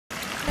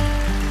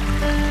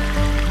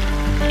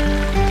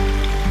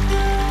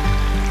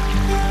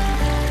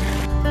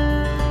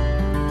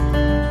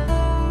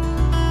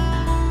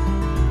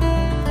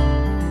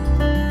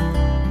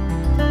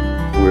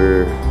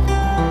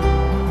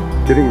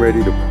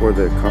ready to pour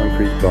the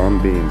concrete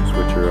bond beams,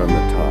 which are on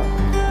the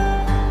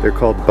top. They're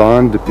called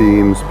bond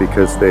beams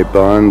because they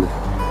bond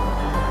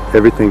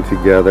everything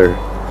together,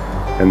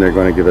 and they're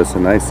going to give us a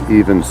nice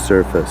even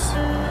surface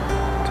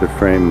to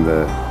frame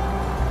the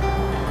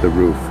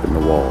roof and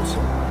the walls.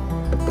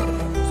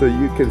 So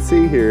you can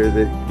see here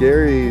that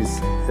Gary's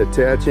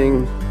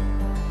attaching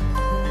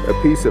a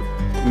piece of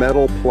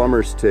metal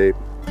plumber's tape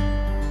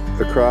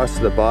across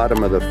the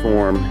bottom of the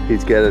form.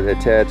 He's got it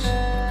attached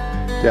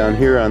down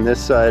here on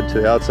this side to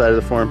the outside of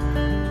the form,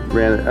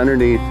 ran it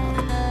underneath,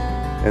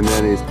 and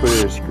then he's put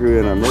a screw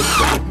in on this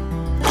side.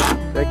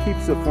 That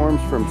keeps the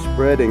forms from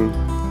spreading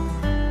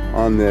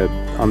on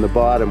the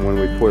bottom when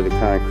we pour the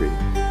concrete.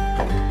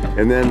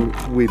 And then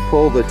we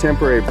pull the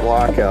temporary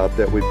block out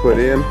that we put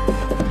in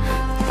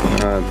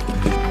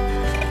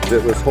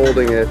that was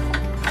holding it.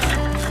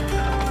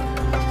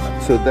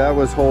 So that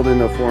was holding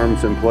the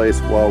forms in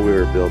place while we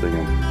were building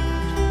them.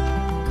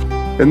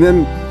 And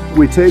then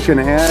we take and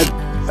add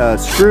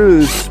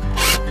screws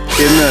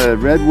in the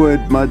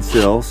redwood mud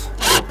sills.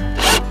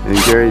 And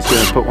Gary's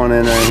going to put one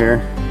in right here.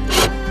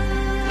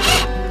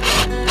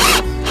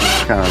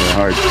 Kind of a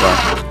hard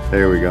spot.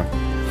 There we go.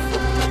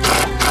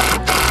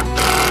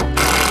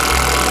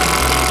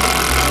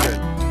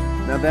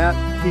 Now that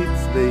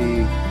keeps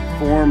the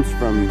forms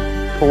from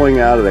pulling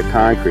out of the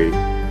concrete.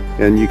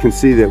 And you can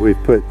see that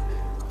we've put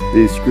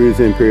these screws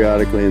in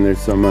periodically, and there's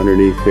some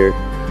underneath here.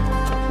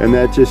 And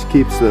that just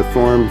keeps the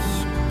forms,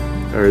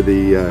 or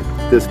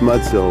this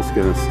mud sill is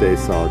going to stay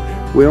solid.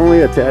 We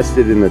only attached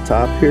it in the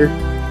top here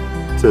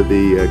to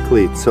the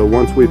cleats. So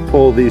once we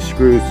pull these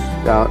screws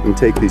out and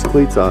take these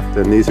cleats off,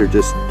 then these are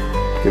just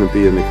going to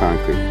be in the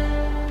concrete.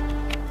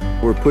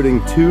 We're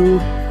putting two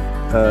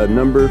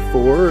number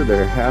 4,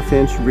 they're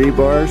 1/2-inch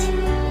rebars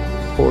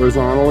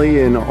horizontally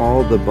in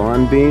all the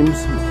bond beams,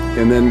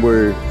 and then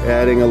we're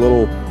adding a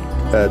little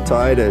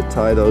tie to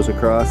tie those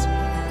across.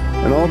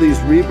 And all these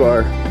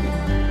rebar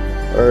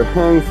are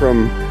hung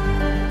from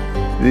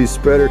these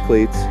spreader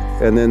cleats,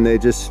 and then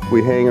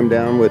we hang them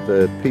down with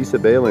a piece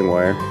of baling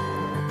wire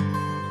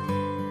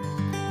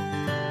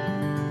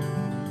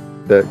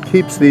that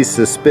keeps these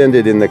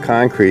suspended in the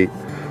concrete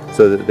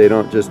so that they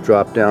don't just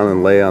drop down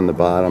and lay on the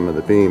bottom of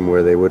the beam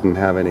where they wouldn't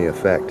have any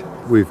effect.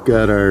 We've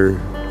got our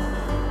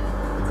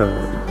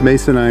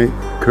masonite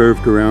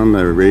curved around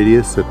the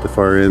radius at the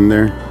far end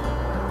there.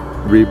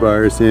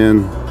 Rebar's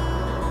in,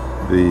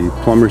 the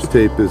plumber's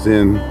tape is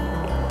in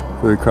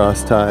for the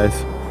cross ties,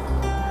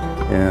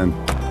 and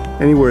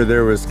anywhere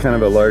there was kind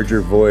of a larger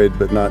void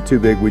but not too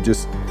big,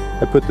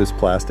 I put this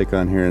plastic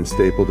on here and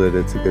stapled it.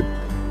 It's a good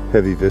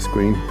heavy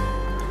visqueen,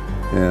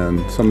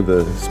 and some of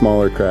the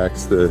smaller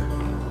cracks, the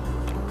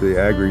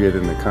aggregate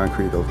in the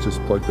concrete, they'll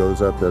just plug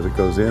those up as it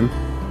goes in.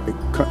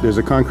 There's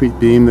a concrete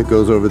beam that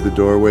goes over the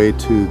doorway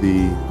to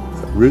the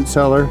root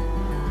cellar,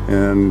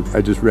 and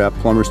I just wrap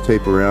plumber's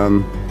tape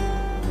around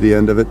the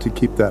end of it to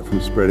keep that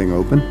from spreading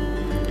open.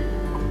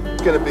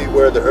 It's going to be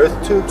where the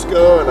earth tubes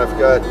go, and I've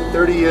got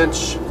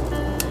 30-inch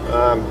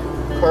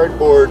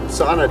cardboard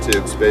sauna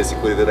tubes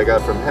basically that I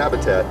got from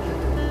Habitat.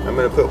 I'm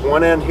going to put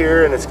one end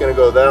here, and it's going to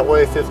go that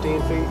way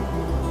 15 feet.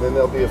 Then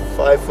there'll be a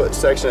 5-foot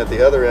section at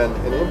the other end,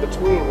 and in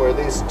between where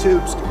these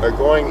tubes are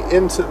going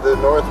into the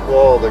north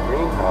wall of the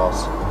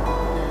greenhouse,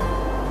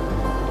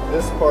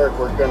 this part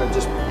we're going to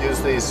just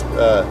use these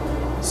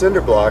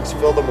cinder blocks,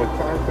 fill them with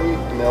concrete,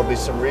 and there'll be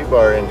some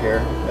rebar in here,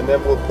 and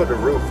then we'll put a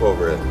roof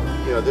over it.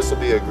 You know, this will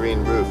be a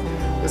green roof.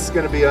 This is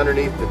going to be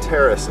underneath the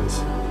terraces,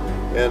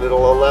 and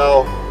it'll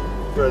allow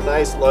for a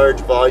nice large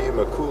volume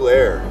of cool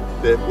air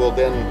that we'll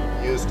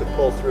then use to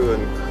pull through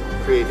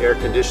and create air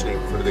conditioning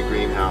for the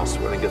greenhouse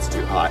when it gets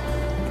too hot.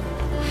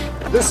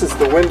 This is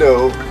the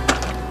window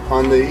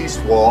on the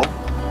east wall,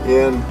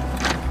 and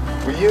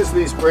we use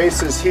these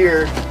braces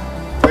here,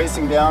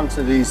 bracing down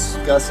to these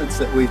gussets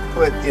that we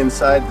put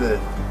inside the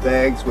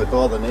bags with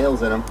all the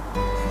nails in them,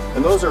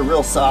 and those are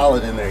real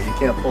solid in there. You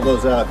can't pull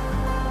those out.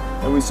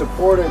 And we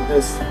supported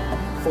this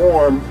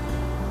form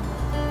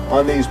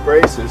on these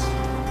braces,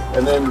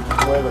 and then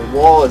where the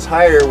wall is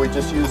higher, we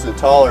just use a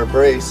taller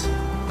brace,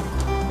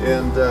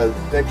 and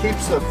that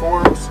keeps the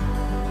forms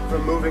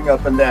from moving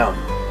up and down.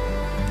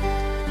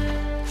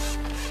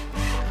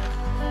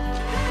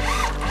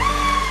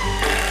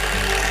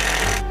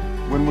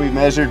 When we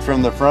measured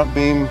from the front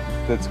beam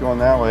that's going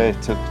that way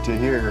to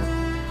here,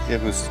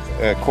 it was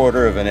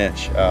 1/4 of an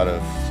inch out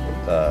of,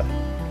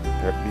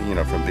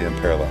 from being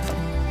parallel.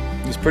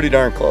 It's pretty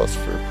darn close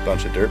for a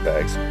bunch of dirt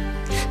bags.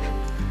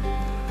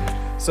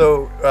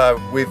 So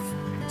we've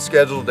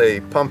scheduled a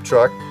pump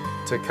truck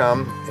to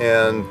come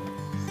and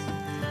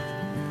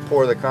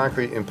pour the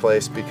concrete in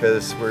place,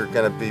 because we're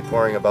going to be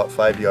pouring about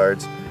 5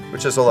 yards,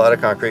 which is a lot of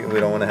concrete, and we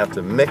don't want to have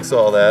to mix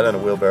all that in a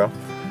wheelbarrow.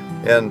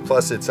 And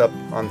plus it's up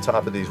on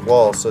top of these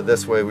walls, so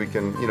this way we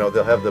can,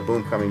 they'll have the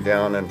boom coming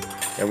down,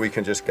 and we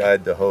can just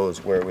guide the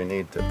hose where we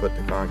need to put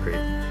the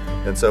concrete.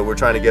 And so we're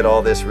trying to get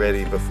all this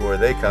ready before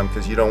they come,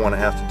 because you don't want to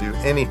have to do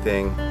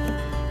anything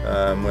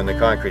when the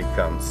concrete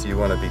comes. You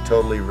want to be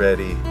totally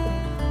ready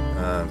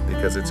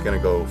because it's going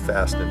to go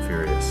fast and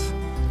furious.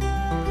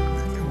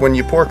 when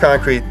you pour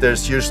concrete,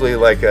 there's usually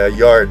like a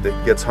yard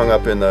that gets hung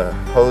up in the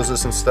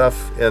hoses and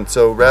stuff, and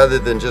so rather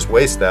than just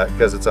waste that,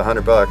 because it's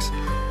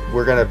 $100,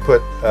 we're going to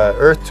put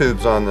earth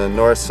tubes on the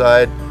north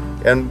side.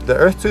 And the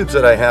earth tubes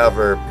that I have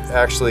are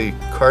actually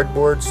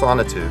cardboard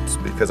sauna tubes,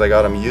 because I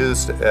got them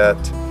used at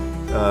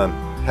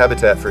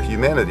Habitat for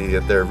Humanity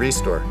at their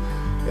restore.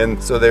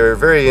 And so they were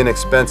very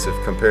inexpensive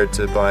compared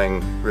to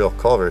buying real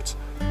culverts.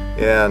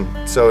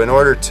 And so in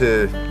order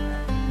to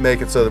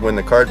make it so that when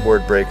the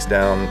cardboard breaks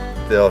down,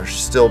 there'll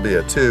still be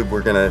a tube,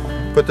 we're going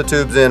to put the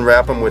tubes in,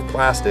 wrap them with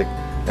plastic,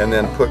 and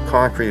then put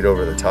concrete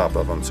over the top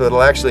of them. So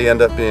it'll actually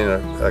end up being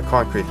a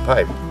concrete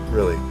pipe,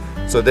 really.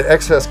 So the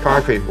excess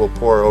concrete will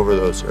pour over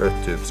those earth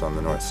tubes on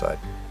the north side.